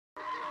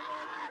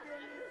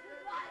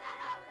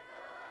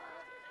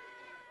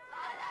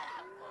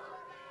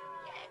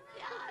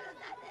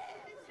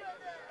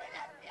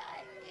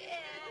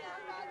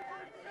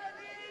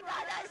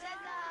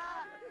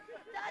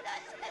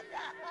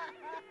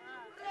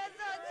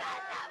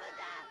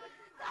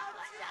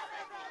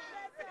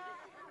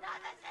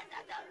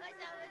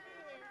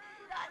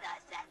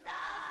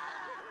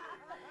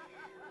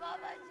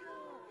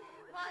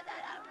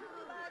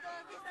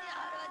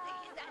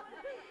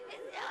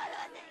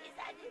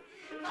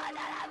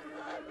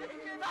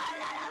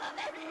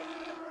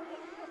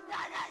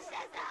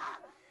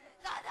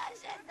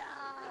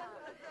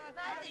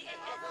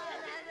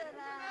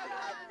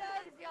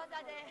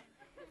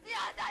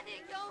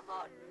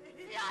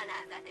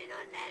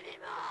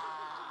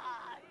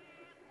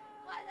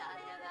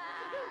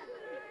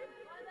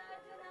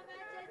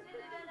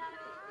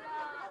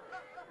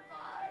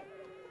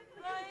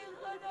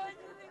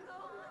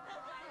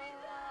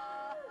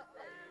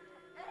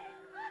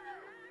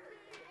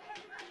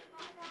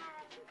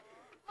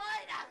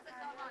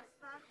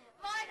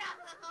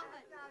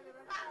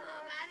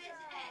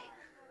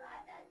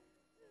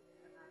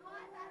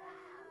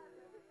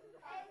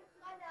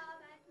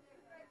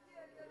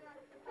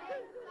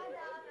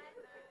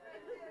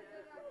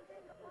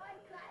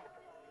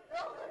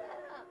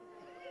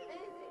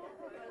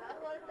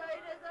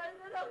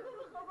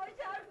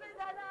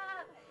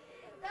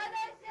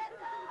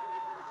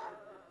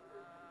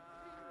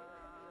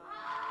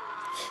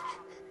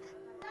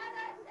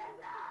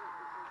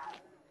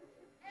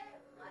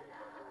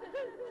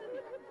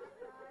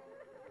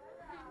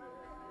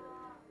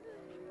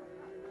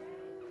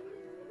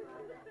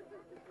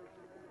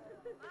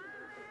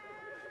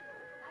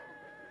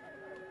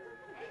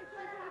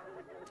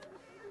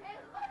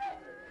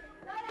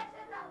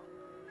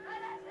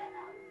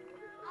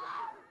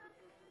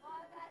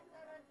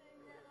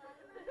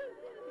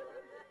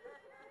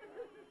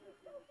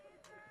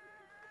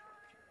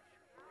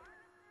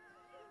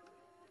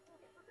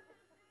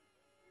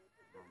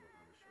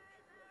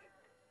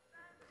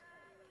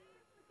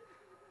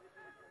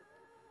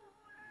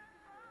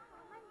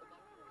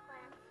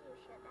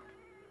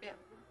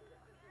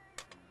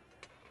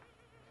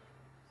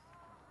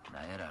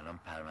نه الان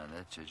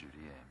پرونده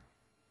چجوریه؟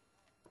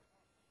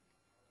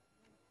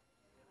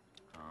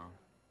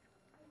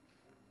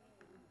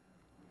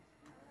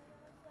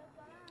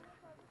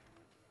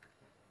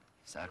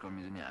 سرکار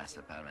میدونی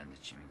اصل پرونده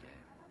چی میگه؟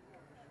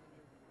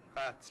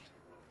 قتل.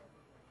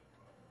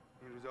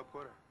 این روزا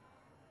پره.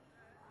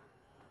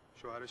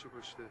 شوهرشو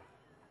کشته.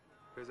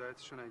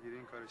 رضایتشو نگیری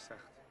این کارش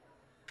سخته.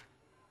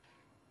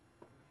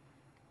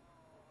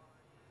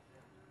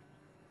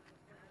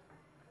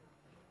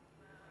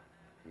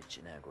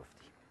 هیچی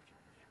نگفتی.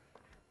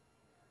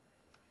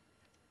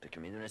 تو که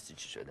میدونستی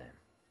چی شده.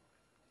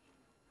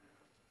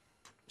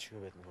 چی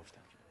رو بهت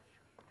میگفتم؟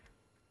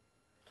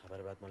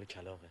 خبر بعد مال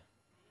کلاغه.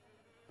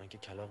 من که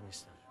کلاغ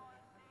نیستم.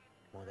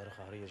 مادر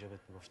خواهر یه جا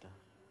بهت میگفتم.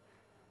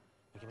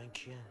 میگه من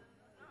کیم؟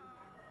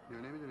 یا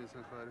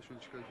نمیدونستن خواهرشون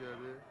چیکار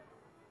کرده؟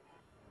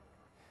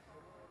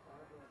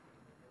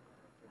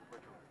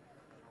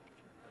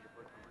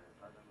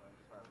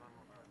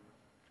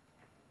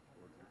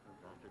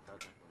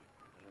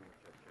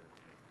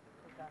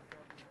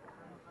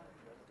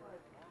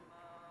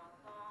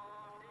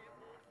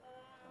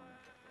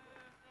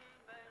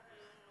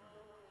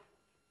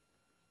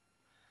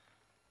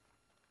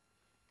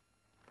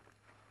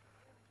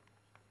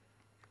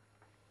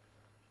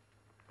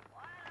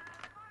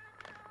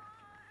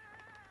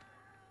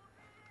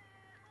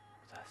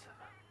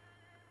 متاسفم.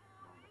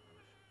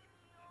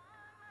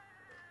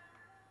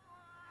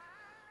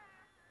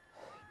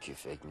 کی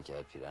فکر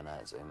میکرد پیرن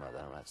اعضای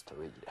مادرم از تو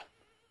بگیرم؟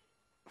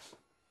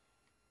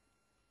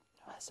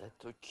 اصلا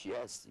تو کی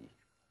هستی؟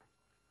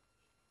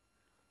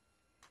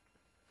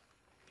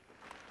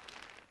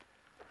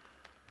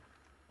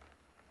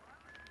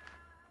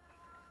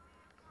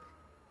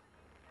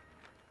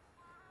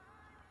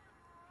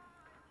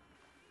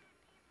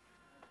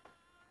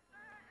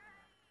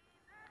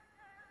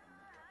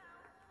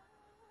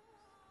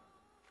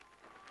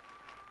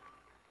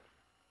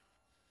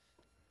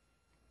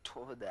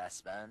 تو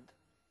دستبند؟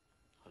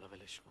 حالا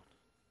ولش کن.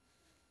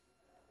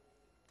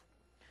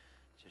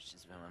 چه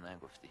چیز به من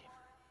نگفتی؟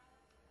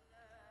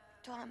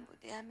 تو هم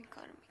بودی همین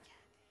کارو میکردی.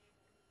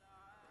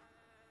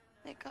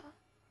 نگاه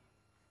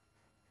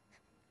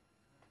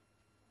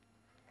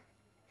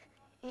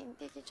این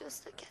دیگه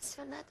جز تو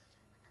کسی رو نداره.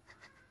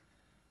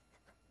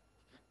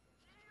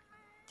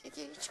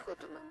 دیگه هیچ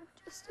کدوممون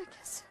جز تو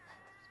کسی رو نداره.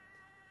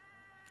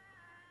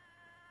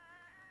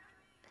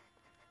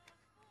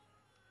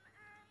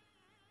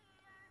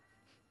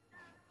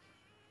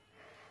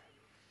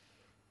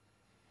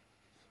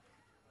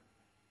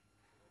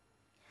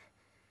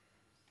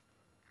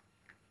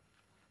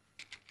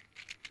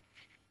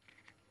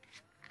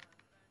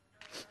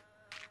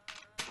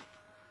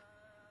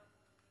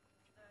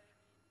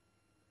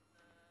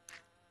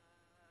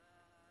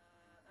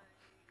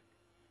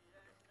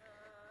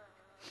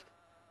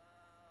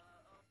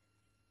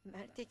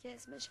 مردی که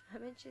اسمش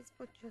همه چیز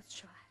بود جز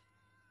شوهر.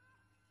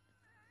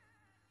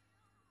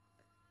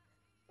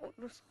 اون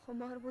روز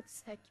خمار بود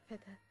سگ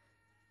پدر.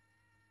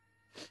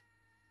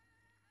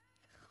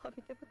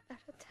 خوابیده بود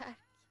برا ترک.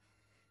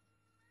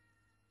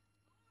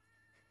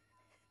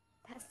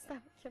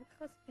 دستم که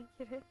میخواست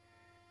بگیره،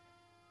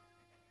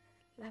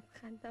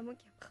 لبخندمو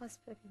که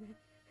میخواست ببینه،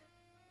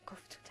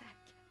 گفت تو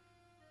ترکم.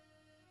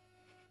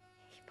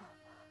 ای بابا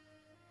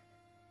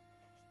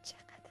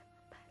چقدر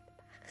ما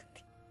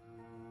بدبختی.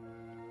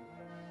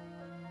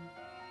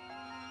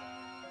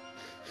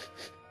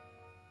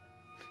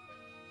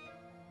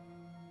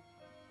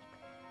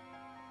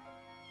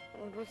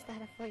 اون روز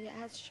در فایه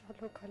از شال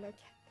و کلا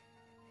کرد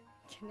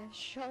که نه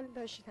شال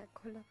داشت نه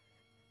کلا.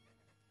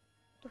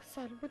 2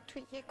 سال بود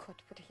توی یه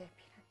کت بود یه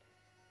پیرن.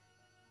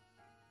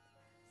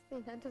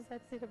 زینت رو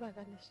زد زیر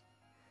بغلش،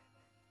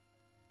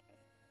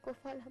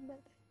 گفت حالم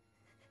بده،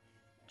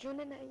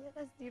 جون نعیق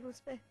از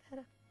دیروز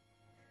بهترم.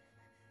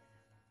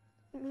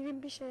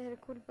 میریم پیش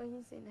هرکول با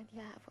این زینت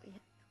یه هوایی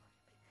هم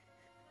میخوریم.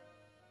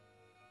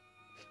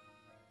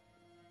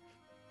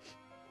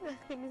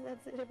 وقتی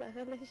میزد زیر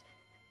بغلش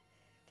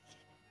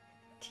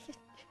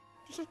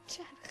دیگه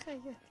چرخ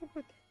خیاطی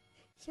بود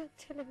یا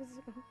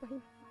تلویزیون با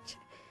این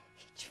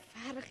هیچ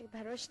فرقی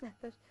براش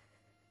نداشت.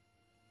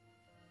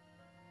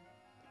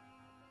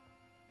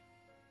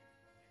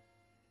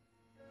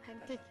 من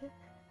دیگه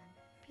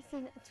بیزی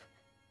نتونم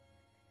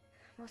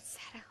با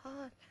سر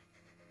حال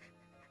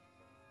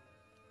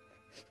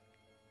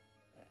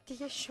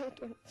دیگه شد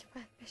اون که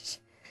باید بشه،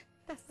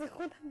 دست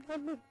خودم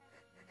نمون.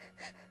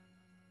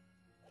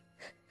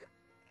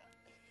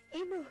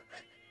 اینو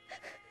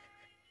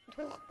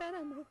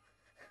دخترمو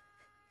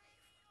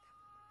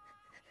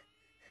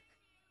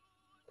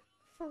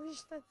فوش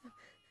دادم،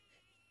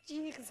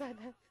 جیغ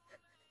زدم،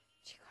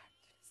 چیکار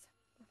میتونستم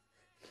بکنم؟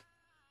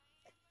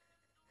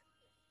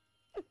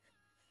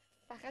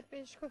 فقط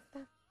بهش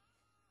گفتم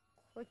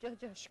کجا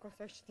جاش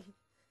گذاشتی؟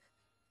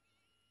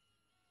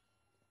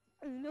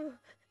 اینو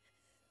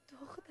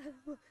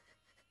دخترمو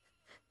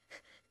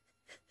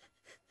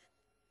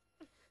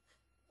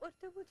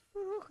برده بود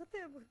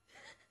فروخته بود.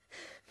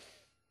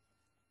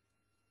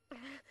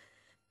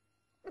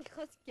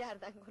 میخواست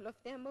گردن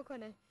کلفتی هم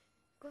بکنه،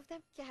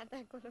 گفتم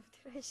گردن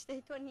کلفتی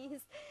رشته تو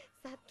نیست.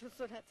 زد تو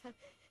صورتم،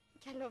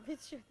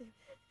 کلاویز شده.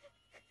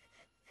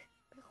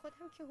 به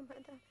خودم که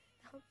اومدم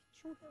تمام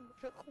جونم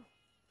رو خون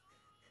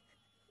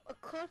با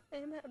کارت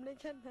بهم حمله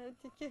کرد.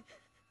 مردی که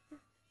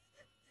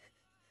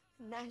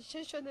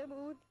نشه شده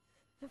بود،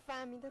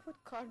 فهمیده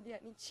بود کارد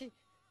یعنی چی.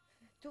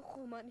 تو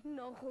خماری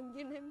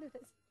ناخونگیر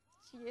نمیدونست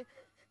چیه.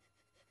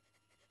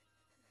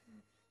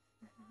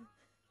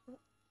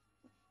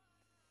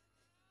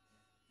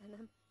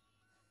 منم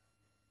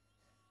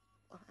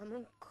با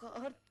همون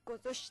کارت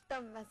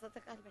گذاشتم وسط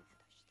قلب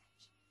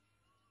نداشتش.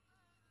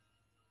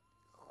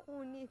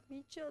 خونی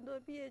بی چادر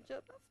بی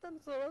اجاب رفتم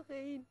سراغ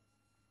این.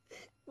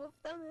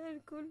 گفتم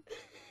هرکول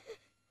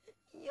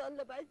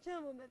یالا بچه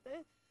همو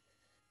بده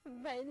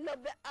و ایلا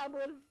به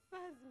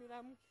ابوالفضل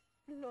میرم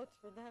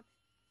لطف بدم،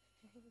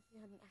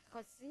 یا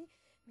نخواستی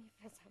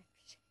میفرستم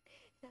پیش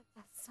اینم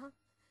دستان.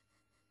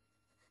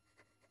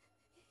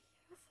 یه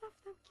روز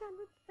رفتم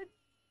کلو داری،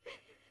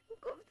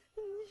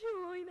 گفتم این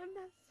شما اینم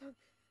دستان.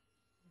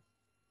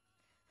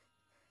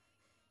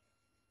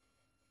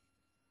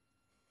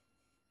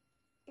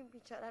 این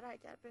بیچاره رو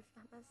اگر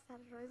بفهم از سر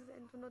راه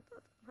زندون رو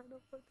داد من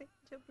آورده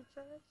اینجا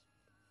بیچارهش.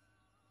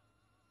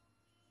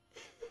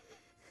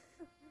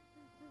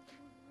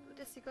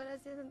 دود سیگار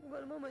از یه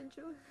بال مامان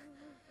جون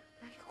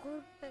ولی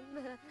قربن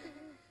برم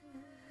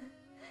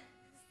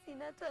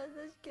سینه تو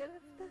ازش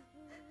گرفتم.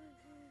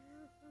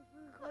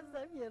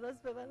 خواستم یه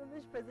راست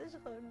ببرمش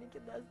پزشک خانمی که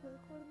دست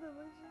نخورده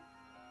باشه.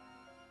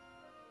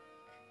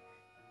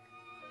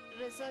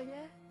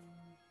 رضایت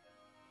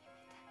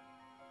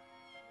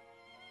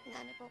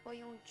ننه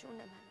بابای اون جون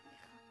منو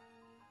میخوام.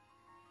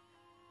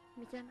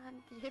 میگن هم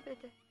دیگه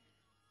بده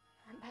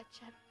هم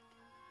بچه رو بده.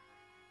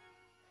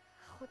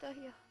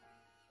 خدایا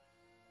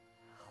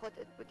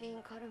خودت بودی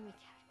این کارو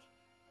میکردی.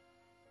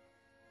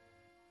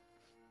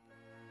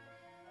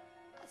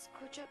 از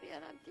کجا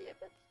بیارم دیگه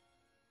بده؟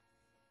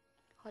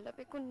 حالا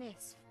بگو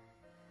نصف.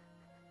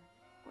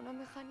 اونا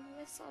میخوان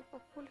 1 سال با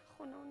پول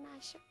خونه و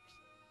نشه باشه.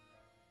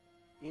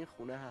 این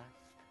خونه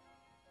هست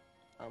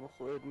اما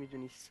خودت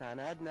میدونی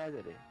سند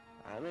نداره.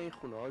 همه این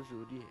خونه ها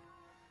زوریه.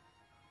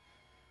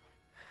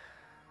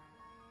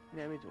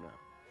 نمیدونم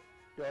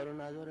دار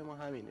و نداره ما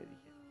همینه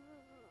دیگه.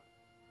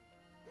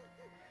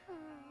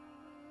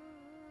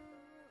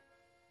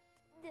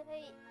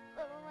 دایی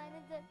بابا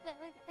منو داد به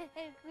اون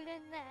هرکول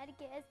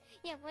نرگس،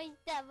 یه ماش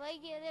دوا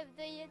گرفت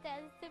و یه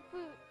دست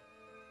پول.